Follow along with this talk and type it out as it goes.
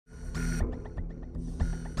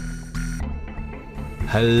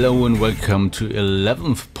Hello and welcome to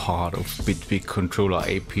 11th part of Bitwig controller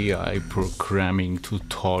API programming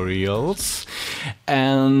tutorials.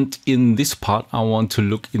 And in this part I want to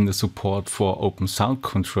look in the support for Open Sound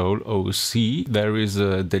Control OC. There is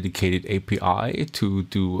a dedicated API to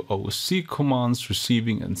do OC commands,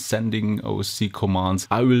 receiving and sending OC commands.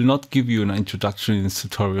 I will not give you an introduction in this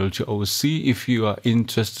tutorial to OC. If you are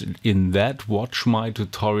interested in that, watch my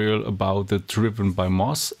tutorial about the Driven by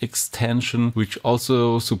Moz extension, which also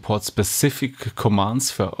supports specific commands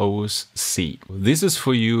for OC. This is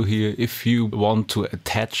for you here if you want to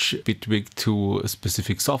attach Bitwig to a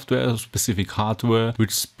specific software, specific hardware,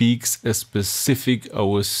 which speaks a specific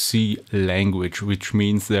OC language, which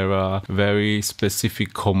means there are very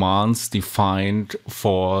specific commands defined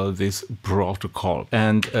for this protocol.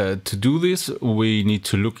 And to do this, we need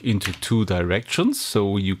to look into two directions.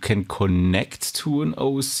 So you can connect to an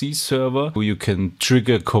OC server, or you can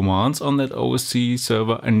trigger commands on that OC server,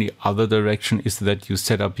 and the other direction is that you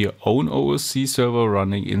set up your own OC server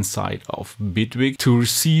running inside of Bitwig to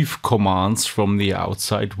receive commands from the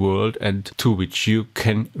outside world and to which you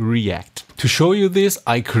can react. To show you this,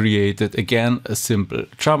 I created again a simple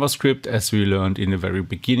JavaScript as we learned in the very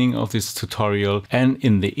beginning of this tutorial, and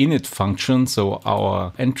in the init function, so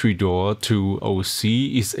our entry door to OC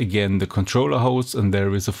is again the controller host, and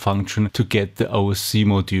there is a function to get the OC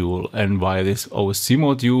module, and via this OC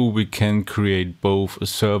module we can create both a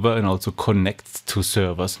server and also connect to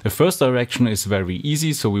servers. The first direction is very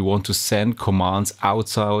easy, so we want to send commands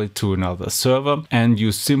outside to another server, and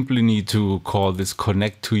you simply need to call this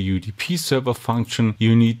connect to UDP server function.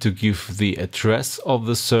 You need to give the address of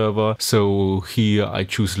the server. So here I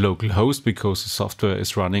choose localhost because the software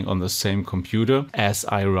is running on the same computer as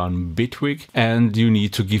I run Bitwig, and you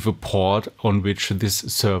need to give a port on which this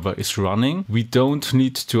server is running. We don't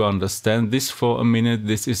need to understand this for a minute.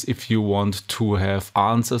 This is if you want to have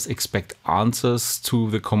answers, expect answers to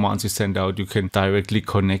the commands you send out. You can directly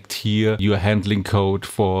connect here your handling code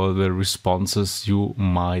for the responses you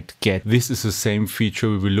might get. This is the same feature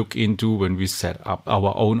we will look into when we set up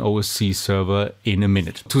our own OC server in a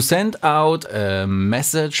minute. To send out a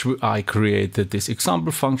message, I created this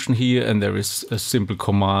example function here, and there is a simple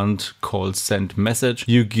command called send message.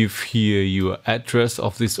 You give here your address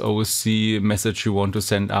of this OC message you want to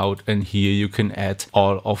send out, and here you can add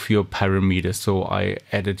all of your parameters. So I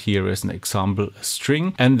added here as an example a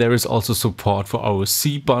string, and there is also support for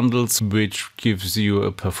OC bundles, which gives you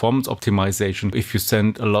a performance optimization. If you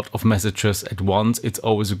send a lot of messages at once, it's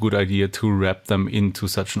always a good idea to wrap them into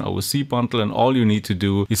such an OC bundle, and all you need to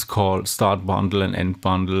do is call start bundle and end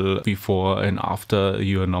bundle before and after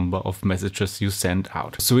your number of messages you send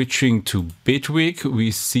out. Switching to Bitwig, we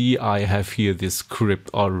see I have here this script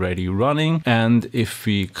already running, and if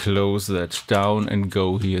we close that down and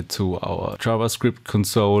go here to our JavaScript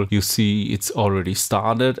console, you see it's already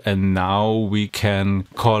started, and now we can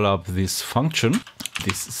call up this function,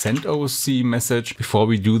 this send OC message. Before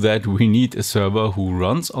we do that, we need a server who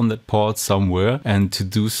runs on that port somewhere, and to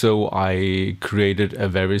do so I created a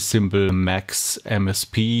very simple max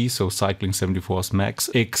MSP, so cycling 74's max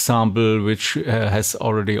example, which has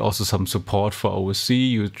already also some support for OC.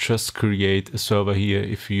 You just create a server here.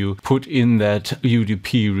 If you put in that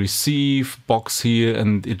UDP receive box here,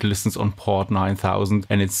 and it listens on port 9000,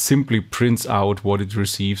 and it simply prints out what it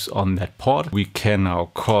receives on that port. We can now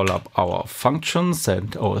call up our functions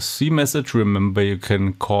and OC message. Remember, you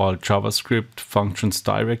can call JavaScript functions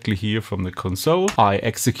directly here from the console. I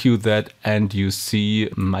execute that, and you see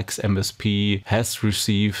max MSP has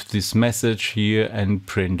received this message here and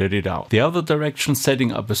printed it out. The other direction,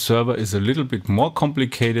 setting up a server, is a little bit more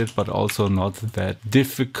complicated, but also not that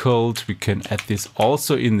difficult. We can add this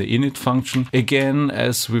also in the init function. Again,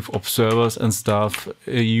 as with observers and stuff,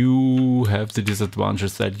 you have the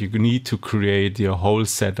disadvantage that you need to create your whole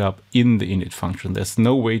setup in the init function. There's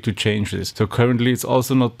no way to change this. So currently it's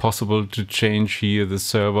also not possible to change here the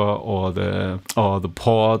server or the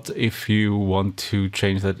port. If you want to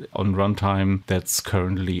change that on runtime, that's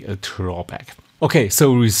currently a drawback. Okay,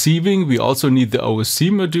 so receiving, we also need the OC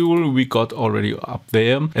module we got already up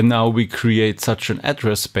there, and now we create such an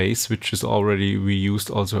address space, which is already we used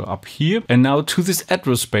also up here. And now to this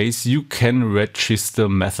address space you can register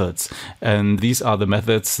methods, and these are the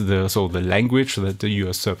methods, so the language that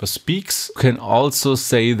your server speaks. You can also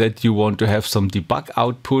say that you want to have some debug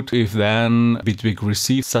output. If then Bitwig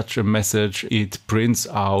receives such a message, it prints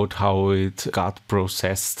out how it got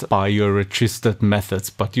processed by your registered methods,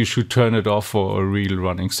 but you should turn it off for a real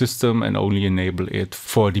running system and only enable it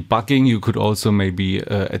for debugging. You could also maybe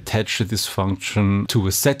attach this function to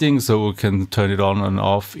a setting so you can turn it on and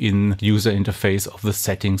off in user interface of the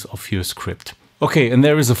settings of your script. Okay, and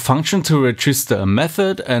there is a function to register a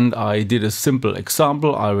method, and I did a simple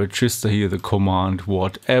example. I register here the command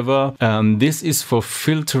whatever. This is for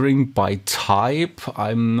filtering by type.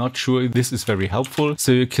 I'm not sure if this is very helpful.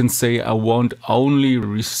 So you can say I want only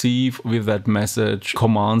receive with that message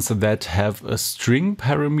commands that have a string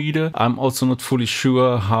parameter. I'm also not fully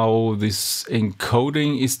sure how this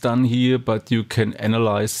encoding is done here, but you can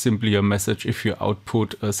analyze simply a message if you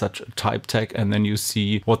output such a type tag, and then you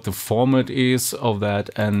see what the format is of that,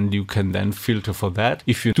 and you can then filter for that.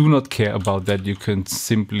 If you do not care about that, you can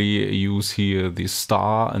simply use here the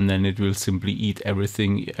star, and then it will simply eat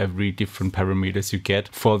everything, every different parameters you get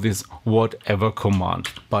for this whatever command.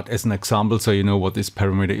 But as an example, so you know what this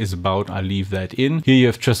parameter is about, I leave that in. Here you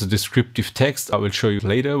have just a descriptive text. I will show you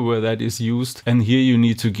later where that is used. And here you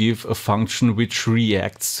need to give a function which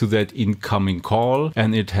reacts to that incoming call,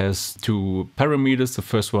 and it has two parameters. The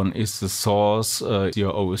first one is the source,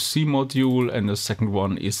 your OSC module, and the second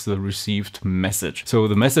one is the received message. So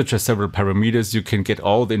the message has several parameters. You can get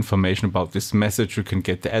all the information about this message. You can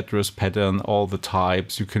get the address pattern, all the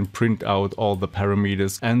types. You can print out all the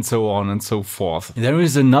parameters, and so on and so forth. There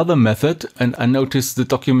is another method, and I noticed the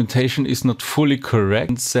documentation is not fully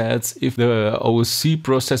correct. It says if the OSC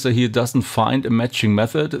processor here doesn't find a matching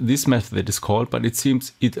method, this method is called, but it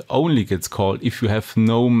seems it only gets called if you have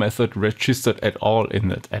no method registered at all in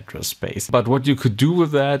that address space. But what you could do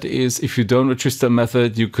with that is, if you don't register a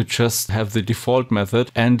method, you could just have the default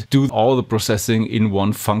method and do all the processing in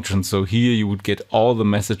one function. So here you would get all the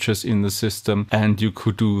messages in the system and you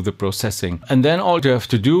could do the processing. And then all you have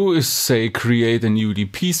to do is say create an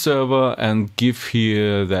UDP server and give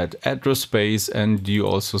here that address space, and you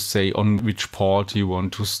also say on which port you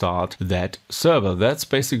want to start that server. That's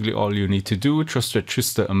basically all you need to do. Just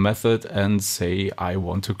register a method and say I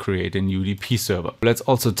want to create an UDP server. Let's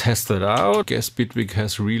also test that out. I guess Bitwig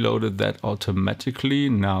has reloaded that automatically.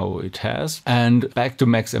 Now it has. And back to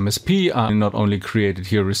Max MSP, I not only created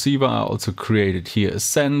here a receiver, I also created here a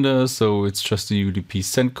sender. So it's just a UDP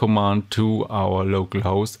send command to our local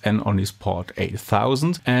host and on his port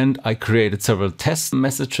 8000. And I created several test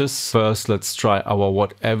messages. First, let's try our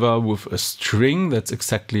whatever with a string. That's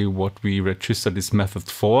exactly what we registered this method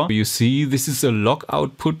for. You see, this is a log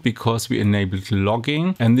output because we enabled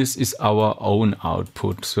logging, and this is our own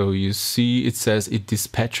output. So you see it says it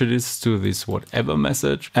dispatches to this whatever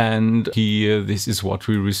message, and here this is what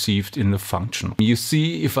we received in the function. You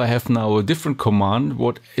see, if I have now a different command,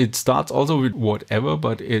 what it starts also with whatever,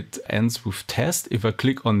 but it ends with test. If I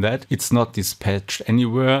click on that, it's not dispatched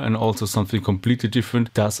anywhere, and also something completely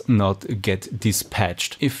different does not get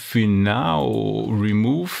dispatched. If we now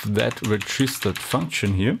remove that registered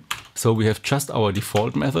function here, so we have just our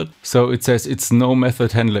default method. So it says it's no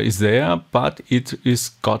method handler is there, but it is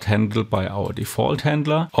got handled by our default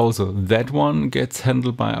handler. Also that one gets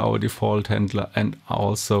handled by our default handler, and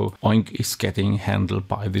also oink is getting handled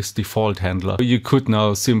by this default handler. You could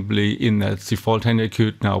now simply in that default handler, you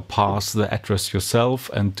could now pass the address yourself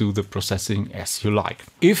and do the processing as you like.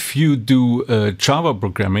 If you do Java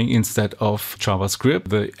programming instead of JavaScript,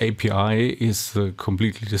 the API is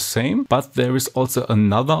completely the same, but there is also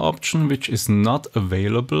another option which is not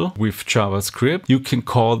available with JavaScript. You can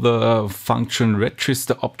call the function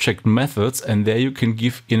register object methods, and there you can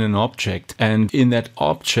give in an object, and in that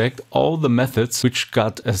object all the methods which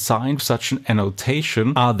got assigned such an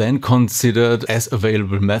annotation are then considered as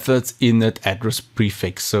available methods in that address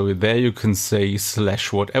prefix. So there you can say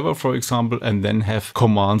slash whatever, for example, and then have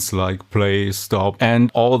commands like play, stop, and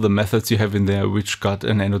all the methods you have in there which got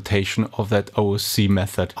an annotation of that OSC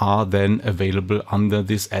method are then available under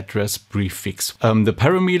this address prefix. The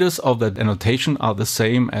parameters of that annotation are the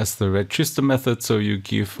same as the register method, so you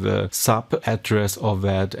give the sub address of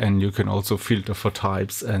that, and you can also filter for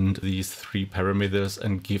types and these three parameters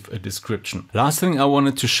and give a description. Last thing I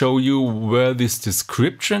wanted to show you where this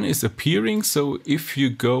description is appearing. So if you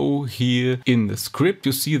go here in the script,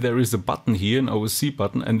 you see there is a button here, an OSC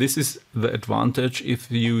button, and this is the advantage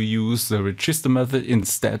if you use the register method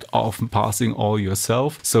instead of passing all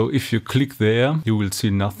yourself. So if you click there, you will see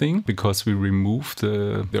nothing because we removed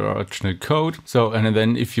the original code. So, and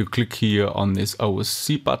then if you click here on this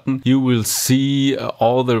OSC button, you will see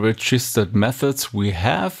all the registered methods we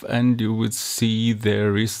have, and you will see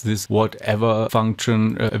there is this whatever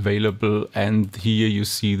function available, and here you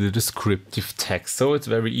see the descriptive text. So it's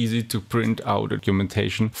very easy to print out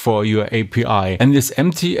documentation for your API. And this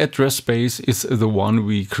empty address space is the one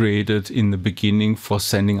we created in the beginning for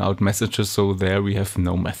sending out messages. So there we have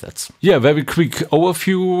no methods. Yeah, very quick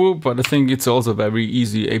overview, but I think it's also very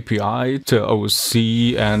easy API to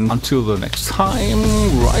OSC. And until the next time,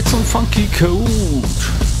 write some funky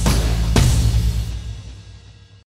code.